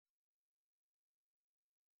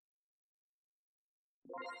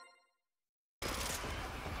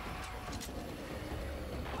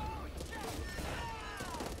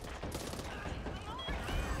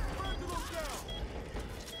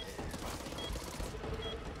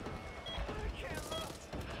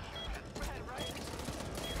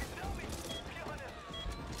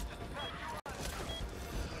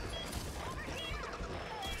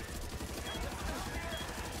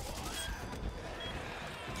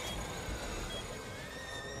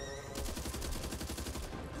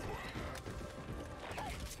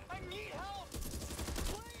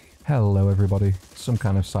Hello everybody, some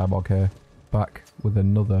kind of cyborg here, back with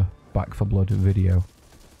another Back 4 Blood video.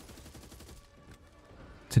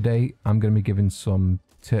 Today I'm going to be giving some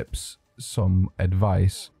tips, some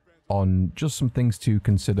advice on just some things to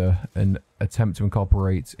consider and attempt to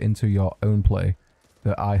incorporate into your own play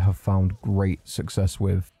that I have found great success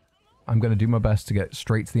with. I'm going to do my best to get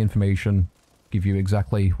straight to the information, give you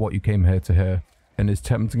exactly what you came here to hear, and as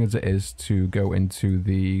tempting as it is to go into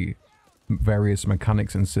the various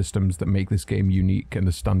mechanics and systems that make this game unique and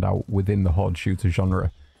to stand out within the horde shooter genre,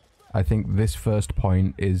 I think this first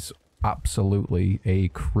point is absolutely a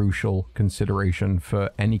crucial consideration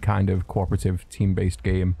for any kind of cooperative team-based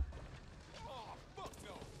game.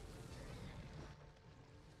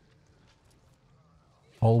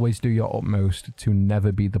 Always do your utmost to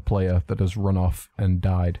never be the player that has run off and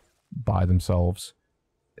died by themselves.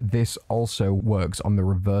 This also works on the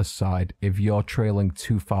reverse side. If you're trailing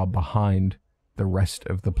too far behind the rest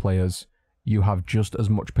of the players, you have just as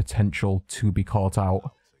much potential to be caught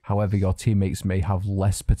out. However, your teammates may have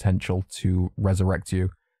less potential to resurrect you.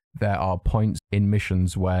 There are points in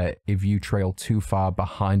missions where if you trail too far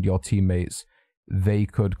behind your teammates, they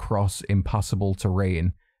could cross impassable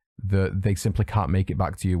terrain that they simply can't make it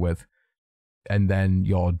back to you with. And then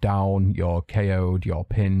you're down, you're KO'd, you're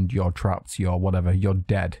pinned, you're trapped, you're whatever, you're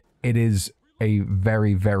dead. It is a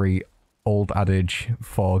very, very old adage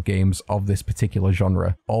for games of this particular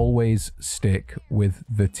genre. Always stick with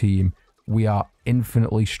the team. We are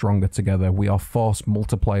infinitely stronger together. We are force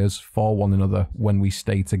multipliers for one another when we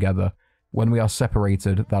stay together. When we are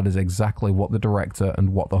separated, that is exactly what the director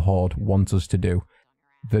and what the horde want us to do.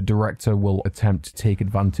 The director will attempt to take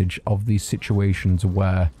advantage of these situations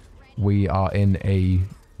where we are in a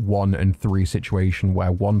 1 and 3 situation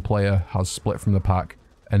where one player has split from the pack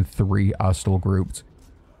and 3 are still grouped.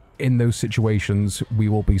 In those situations, we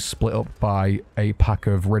will be split up by a pack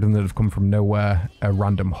of Ridden that have come from nowhere, a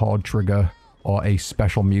random horde trigger, or a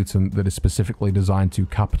special mutant that is specifically designed to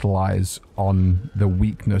capitalize on the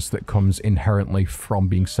weakness that comes inherently from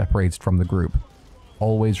being separated from the group.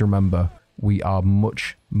 Always remember, we are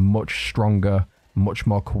much, much stronger, much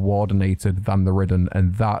more coordinated than the Ridden,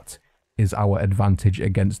 and that is our advantage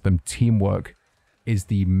against them. Teamwork is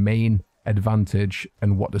the main advantage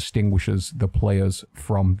and what distinguishes the players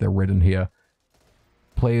from the Ridden here.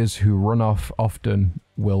 Players who run off often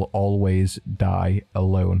will always die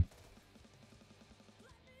alone.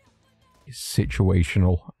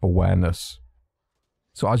 Situational awareness.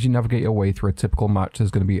 So as you navigate your way through a typical match,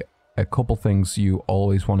 there's going to be a couple things you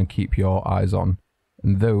always want to keep your eyes on.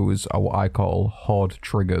 And those are what I call horde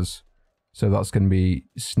triggers. So that's going to be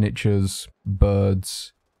snitches,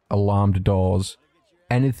 birds, alarmed doors,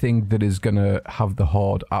 anything that is going to have the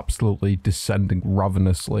horde absolutely descending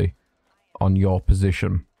ravenously on your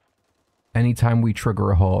position. Anytime we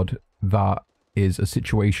trigger a horde, that is a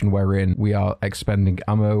situation wherein we are expending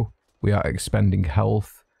ammo, we are expending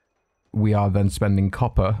health, we are then spending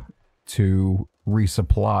copper to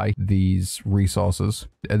resupply these resources.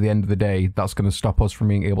 At the end of the day, that's going to stop us from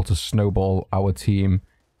being able to snowball our team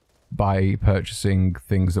by purchasing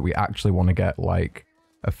things that we actually want to get, like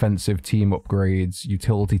offensive team upgrades,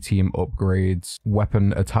 utility team upgrades,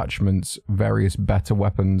 weapon attachments, various better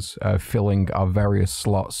weapons, filling our various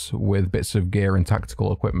slots with bits of gear and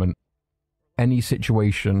tactical equipment. Any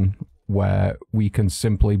situation where we can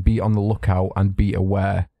simply be on the lookout and be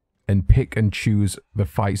aware and pick and choose the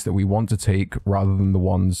fights that we want to take rather than the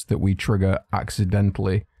ones that we trigger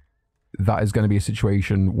accidentally, that is going to be a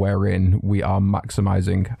situation wherein we are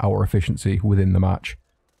maximizing our efficiency within the match.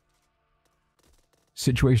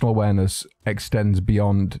 Situational awareness extends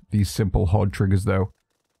beyond these simple horde triggers though.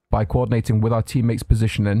 By coordinating with our teammates'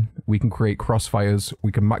 positioning, we can create crossfires,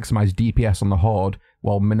 we can maximize DPS on the horde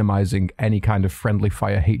while minimizing any kind of friendly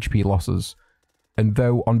fire HP losses. And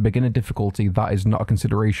though on beginner difficulty that is not a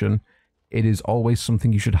consideration, it is always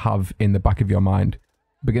something you should have in the back of your mind.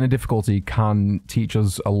 Beginner difficulty can teach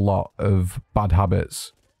us a lot of bad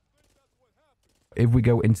habits. If we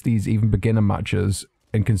go into these even beginner matches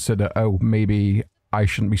and consider, oh, maybe I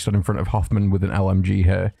shouldn't be stood in front of Hoffman with an LMG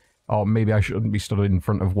here, or maybe I shouldn't be stood in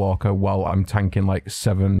front of Walker while I'm tanking like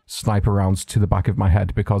 7 sniper rounds to the back of my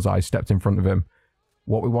head because I stepped in front of him.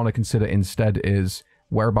 What we want to consider instead is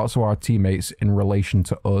whereabouts are our teammates in relation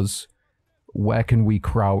to us? Where can we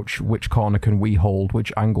crouch? Which corner can we hold?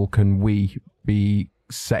 Which angle can we be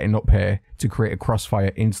setting up here to create a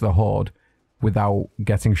crossfire into the horde without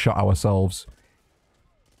getting shot ourselves?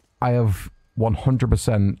 I have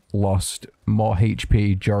 100% lost more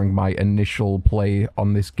HP during my initial play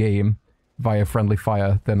on this game via friendly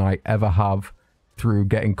fire than I ever have through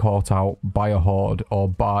getting caught out by a horde or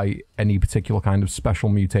by any particular kind of special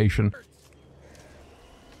mutation.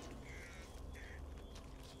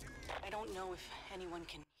 I don't know if anyone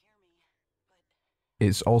can hear me, but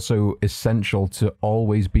it's also essential to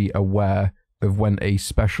always be aware of when a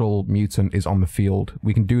special mutant is on the field.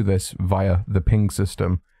 We can do this via the ping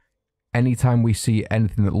system. Anytime we see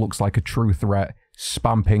anything that looks like a true threat,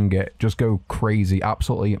 spam ping it, just go crazy,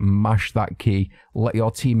 absolutely mash that key, let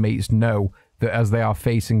your teammates know that as they are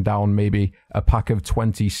facing down maybe a pack of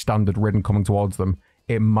 20 standard ridden coming towards them,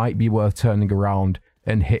 it might be worth turning around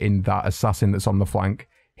and hitting that assassin that's on the flank,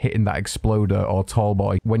 hitting that exploder or tall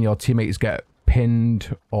boy. When your teammates get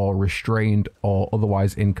pinned or restrained or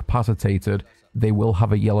otherwise incapacitated, they will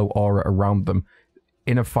have a yellow aura around them.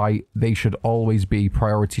 In a fight, they should always be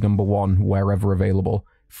priority number 1 wherever available.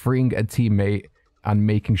 Freeing a teammate and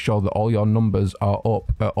making sure that all your numbers are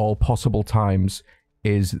up at all possible times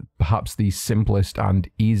is perhaps the simplest and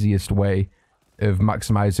easiest way of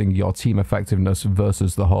maximizing your team effectiveness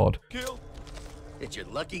versus the horde. Kill. It's your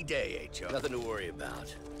lucky day, H.O. Nothing to worry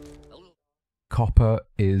about. Copper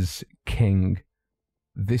is king.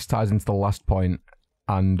 This ties into the last point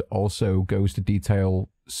and also goes to detail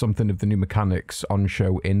something of the new mechanics on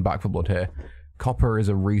show in Back 4 Blood here. Copper is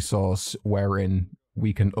a resource wherein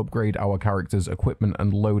we can upgrade our characters' equipment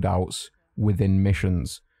and loadouts within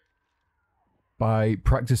missions. By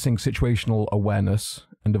practicing situational awareness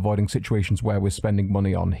and avoiding situations where we're spending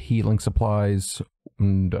money on healing supplies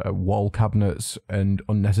and wall cabinets and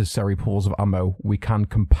unnecessary pools of ammo, we can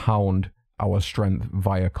compound our strength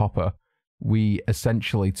via copper. We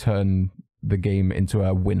essentially turn the game into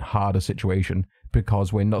a win harder situation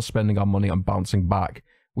because we're not spending our money on bouncing back.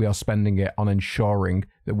 We are spending it on ensuring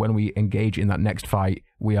that when we engage in that next fight,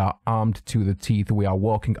 we are armed to the teeth, we are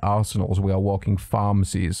walking arsenals, we are walking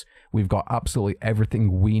pharmacies. We've got absolutely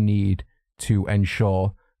everything we need to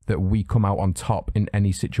ensure that we come out on top in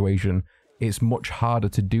any situation. It's much harder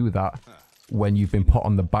to do that when you've been put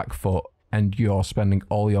on the back foot and you're spending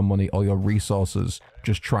all your money, all your resources,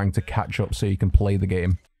 just trying to catch up so you can play the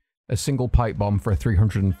game. A single pipe bomb for a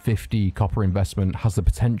 350 copper investment has the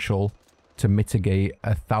potential to mitigate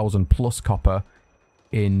 1,000+ copper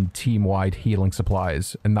in team-wide healing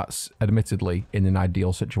supplies, and that's admittedly in an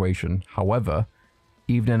ideal situation. However,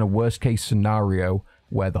 even in a worst-case scenario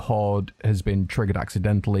where the horde has been triggered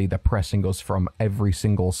accidentally, they're pressing us from every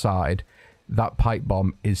single side, that pipe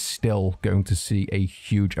bomb is still going to see a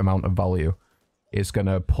huge amount of value. It's going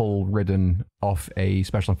to pull Ridden off a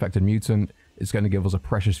special infected mutant. It's going to give us a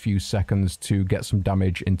precious few seconds to get some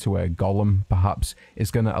damage into a golem, perhaps.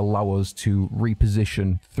 It's going to allow us to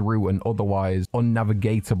reposition through an otherwise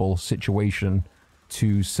unnavigatable situation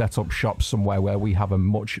to set up shop somewhere where we have a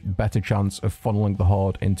much better chance of funneling the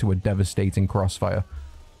horde into a devastating crossfire.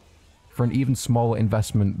 For an even smaller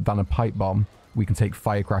investment than a pipe bomb, we can take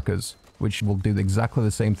firecrackers, which will do exactly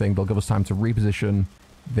the same thing. They'll give us time to reposition.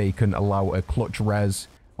 They can allow a clutch res,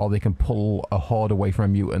 or they can pull a horde away from a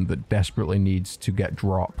mutant that desperately needs to get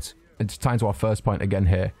dropped. It's time to our first point again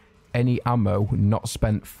here. Any ammo not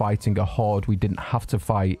spent fighting a horde we didn't have to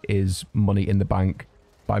fight is money in the bank.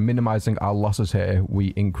 By minimizing our losses here, we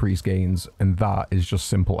increase gains, and that is just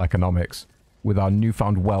simple economics. With our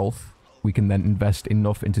newfound wealth, we can then invest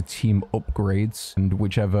enough into team upgrades and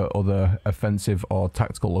whichever other offensive or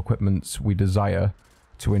tactical equipments we desire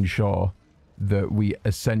to ensure that we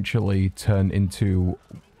essentially turn into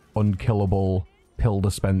unkillable, pill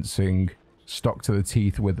dispensing, stock to the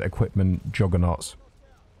teeth with equipment juggernauts.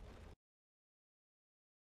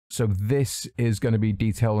 So this is going to be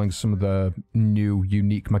detailing some of the new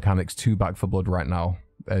unique mechanics to Back 4 Blood right now,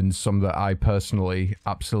 and some that I personally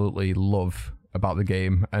absolutely love about the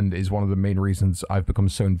game and is one of the main reasons I've become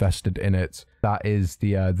so invested in it. That is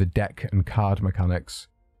the deck and card mechanics.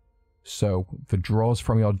 So the draws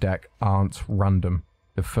from your deck aren't random.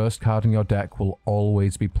 The first card in your deck will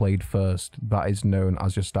always be played first. That is known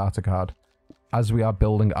as your starter card. As we are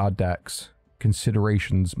building our decks,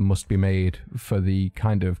 considerations must be made for the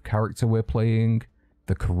kind of character we're playing,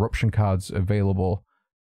 the corruption cards available,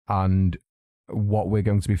 and what we're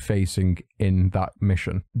going to be facing in that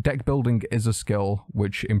mission. Deck building is a skill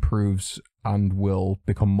which improves and will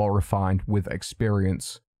become more refined with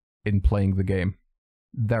experience in playing the game.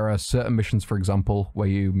 There are certain missions, for example, where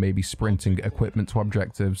you may be sprinting equipment to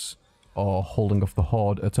objectives or holding off the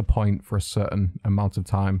horde at a point for a certain amount of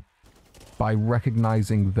time. By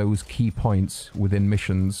recognizing those key points within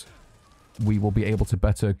missions, we will be able to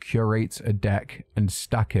better curate a deck and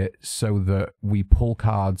stack it so that we pull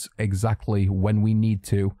cards exactly when we need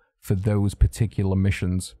to for those particular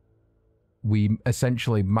missions. We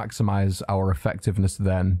essentially maximize our effectiveness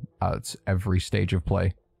then at every stage of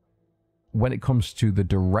play. When it comes to the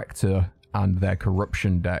director and their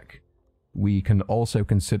corruption deck, we can also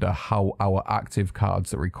consider how our active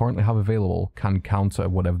cards that we currently have available can counter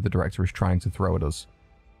whatever the director is trying to throw at us.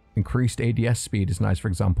 Increased ADS speed is nice, for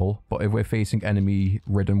example, but if we're facing enemy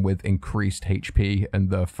ridden with increased HP and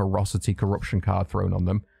the ferocity corruption card thrown on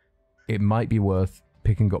them, it might be worth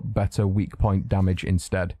picking up better weak point damage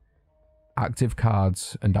instead. Active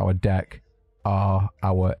cards and our deck are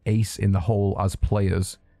our ace in the hole as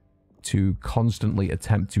players to constantly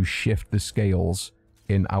attempt to shift the scales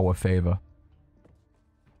in our favor.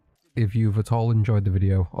 If you've at all enjoyed the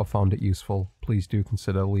video or found it useful, please do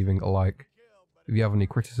consider leaving a like. If you have any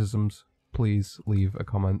criticisms, please leave a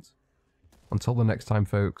comment. Until the next time,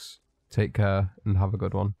 folks, take care and have a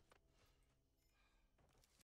good one.